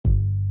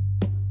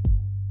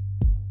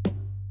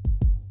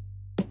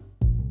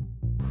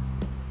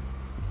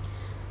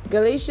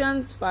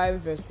Galatians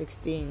 5 verse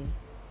 16.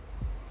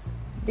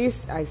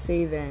 This I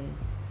say then,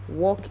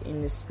 walk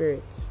in the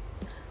Spirit,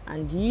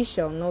 and ye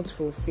shall not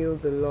fulfill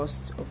the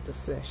lust of the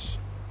flesh.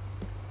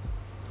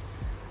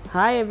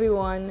 Hi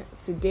everyone,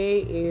 today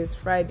is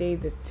Friday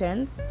the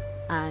 10th,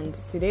 and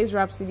today's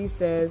Rhapsody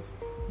says,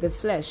 the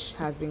flesh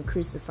has been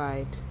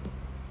crucified.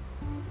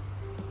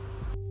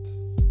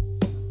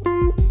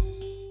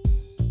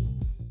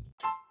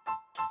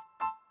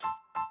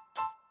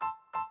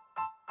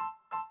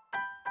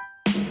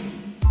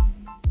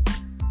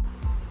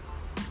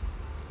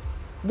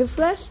 The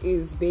flesh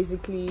is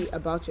basically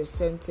about your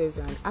senses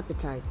and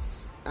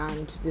appetites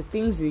and the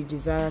things you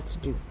desire to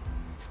do.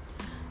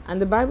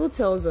 And the Bible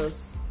tells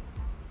us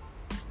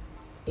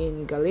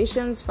in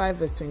Galatians 5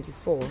 verse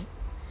 24,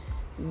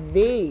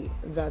 they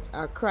that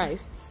are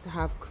Christ's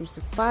have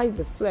crucified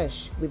the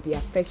flesh with the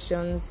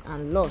affections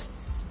and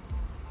lusts.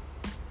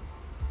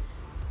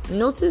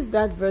 Notice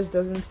that verse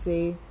doesn't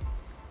say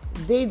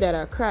they that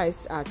are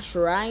Christ's are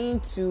trying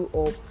to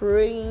or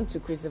praying to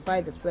crucify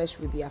the flesh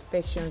with the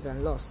affections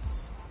and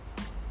lusts.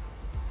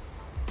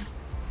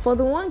 For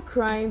the one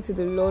crying to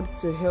the Lord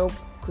to help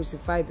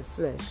crucify the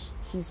flesh,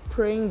 he's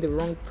praying the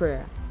wrong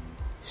prayer,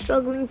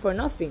 struggling for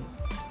nothing.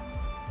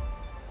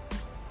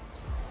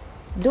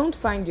 Don't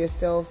find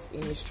yourself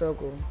in a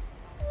struggle.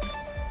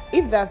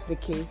 If that's the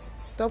case,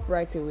 stop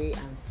right away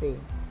and say,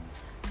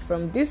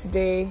 from this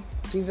day,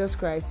 Jesus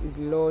Christ is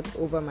Lord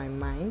over my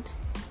mind,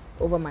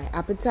 over my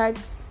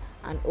appetites,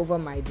 and over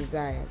my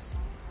desires.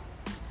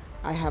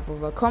 I have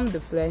overcome the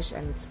flesh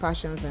and its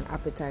passions and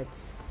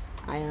appetites.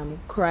 I am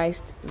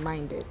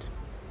Christ-minded.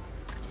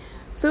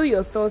 Fill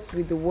your thoughts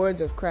with the words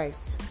of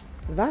Christ.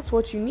 That's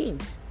what you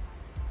need.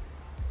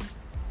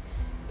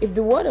 If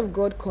the word of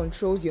God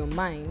controls your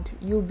mind,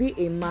 you'll be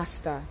a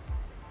master.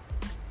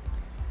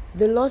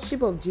 The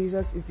Lordship of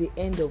Jesus is the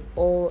end of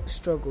all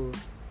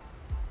struggles.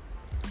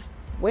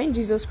 When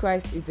Jesus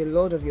Christ is the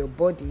Lord of your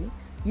body,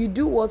 you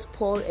do what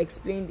Paul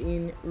explained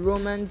in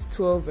Romans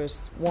 12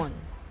 verse 1,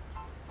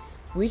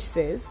 which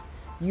says,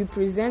 you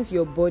present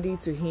your body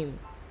to him,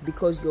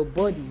 because your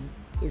body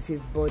is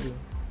his body.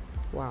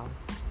 Wow.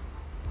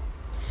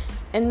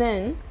 And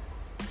then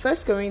 1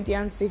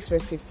 Corinthians 6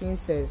 verse 15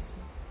 says,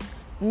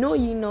 know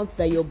ye not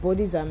that your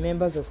bodies are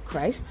members of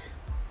Christ?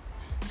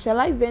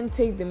 Shall I then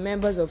take the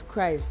members of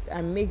Christ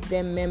and make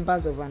them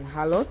members of an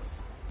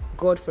harlot?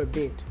 God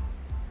forbid.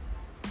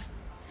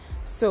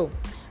 So,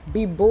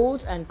 be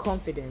bold and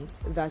confident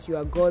that you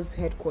are God's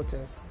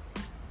headquarters.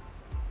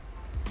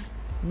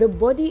 The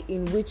body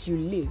in which you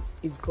live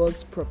is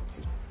God's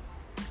property.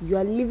 You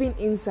are living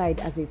inside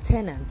as a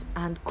tenant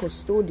and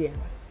custodian.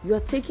 You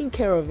are taking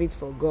care of it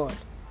for God.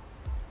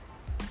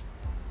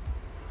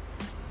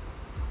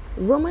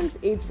 Romans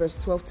 8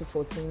 verse 12 to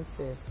 14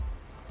 says,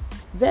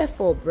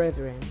 therefore,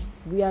 brethren,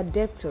 we are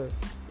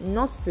debtors,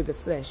 not to the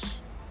flesh,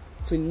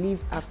 to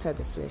live after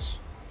the flesh.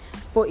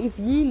 For if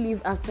ye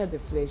live after the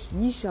flesh,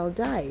 ye shall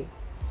die.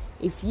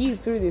 If ye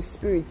through the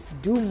Spirit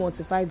do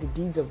mortify the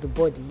deeds of the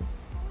body,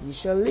 ye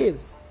shall live.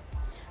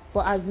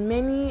 For as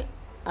many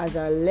as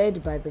are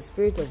led by the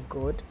Spirit of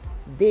God,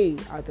 they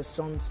are the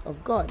sons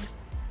of God.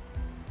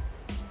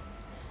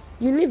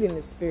 You live in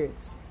the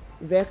Spirit.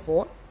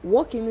 Therefore,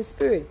 walk in the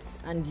Spirit,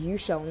 and you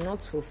shall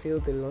not fulfill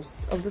the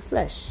lusts of the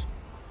flesh.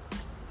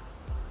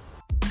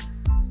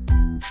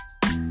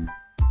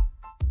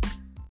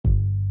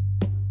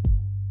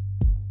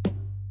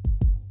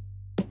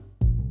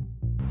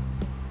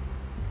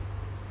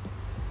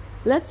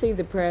 Let's say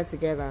the prayer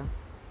together.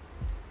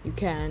 You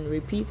can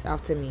repeat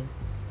after me.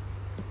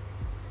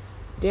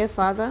 Dear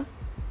Father,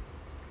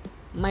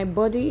 my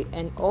body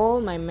and all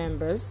my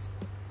members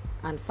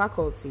and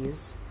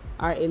faculties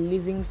are a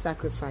living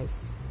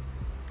sacrifice,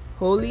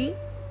 holy,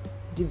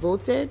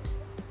 devoted,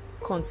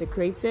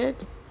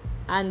 consecrated,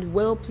 and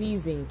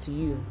well-pleasing to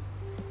you,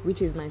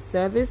 which is my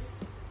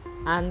service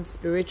and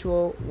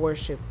spiritual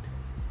worship.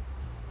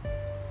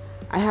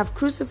 I have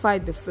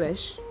crucified the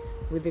flesh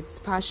with its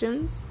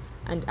passions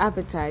and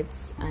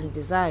appetites and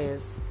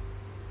desires.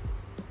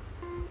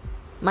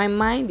 My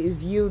mind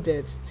is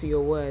yielded to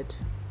your word,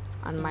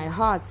 and my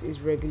heart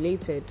is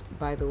regulated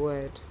by the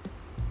word.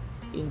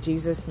 In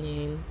Jesus'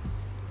 name,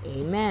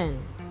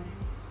 amen.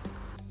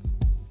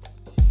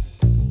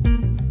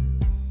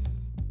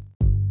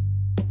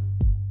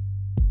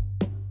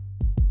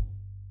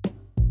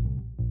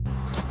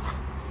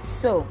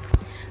 So,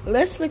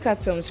 let's look at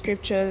some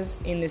scriptures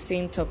in the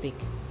same topic.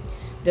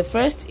 The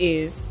first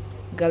is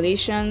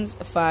Galatians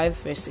 5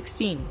 verse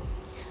 16,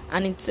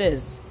 and it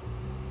says,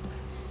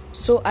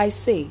 so I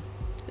say,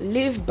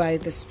 live by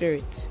the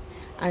Spirit,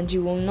 and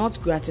you will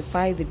not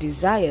gratify the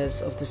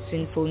desires of the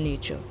sinful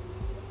nature.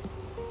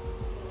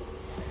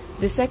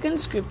 The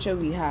second scripture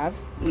we have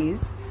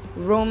is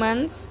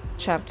Romans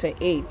chapter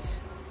 8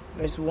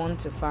 verse 1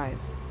 to 5,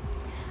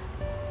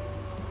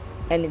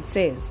 and it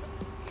says,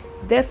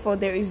 therefore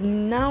there is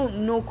now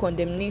no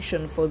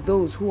condemnation for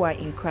those who are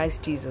in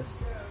Christ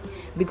Jesus,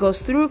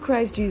 because through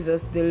Christ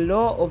Jesus the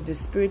law of the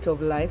Spirit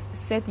of life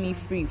set me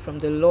free from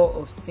the law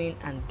of sin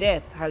and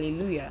death.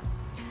 Hallelujah.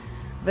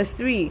 Verse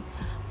 3,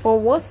 For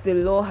what the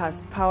law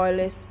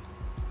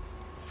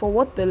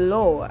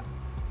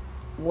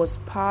was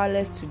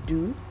powerless to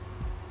do,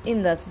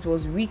 in that it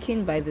was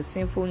weakened by the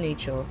sinful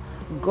nature,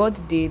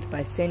 God did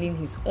by sending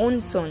his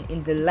own Son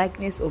in the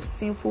likeness of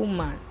sinful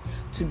man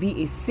to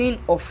be a sin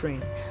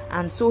offering,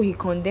 and so he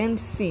condemned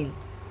sin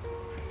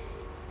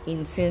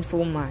in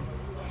sinful man,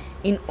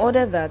 in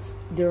order that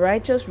the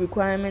righteous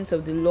requirements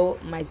of the law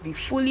might be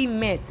fully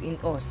met in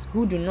us,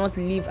 who do not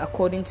live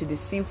according to the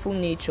sinful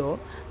nature,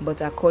 but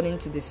according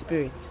to the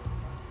Spirit.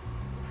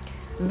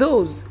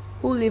 Those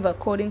who live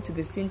according to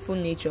the sinful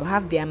nature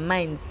have their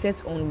minds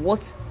set on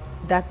what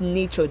that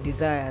nature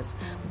desires,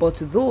 but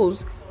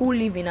those who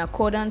live in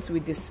accordance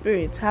with the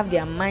Spirit have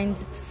their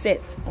minds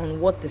set on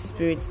what the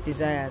Spirit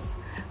desires.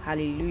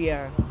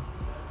 Hallelujah.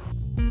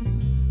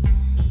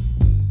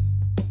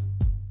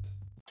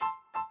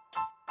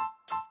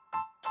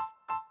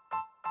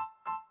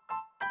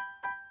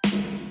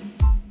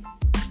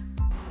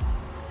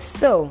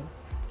 So,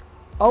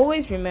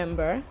 always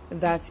remember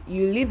that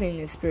you live in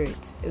the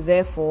Spirit,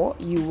 therefore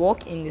you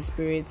walk in the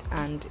Spirit,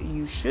 and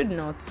you should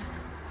not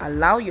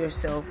allow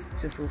yourself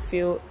to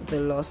fulfill the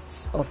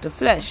lusts of the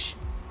flesh.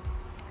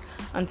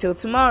 Until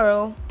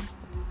tomorrow.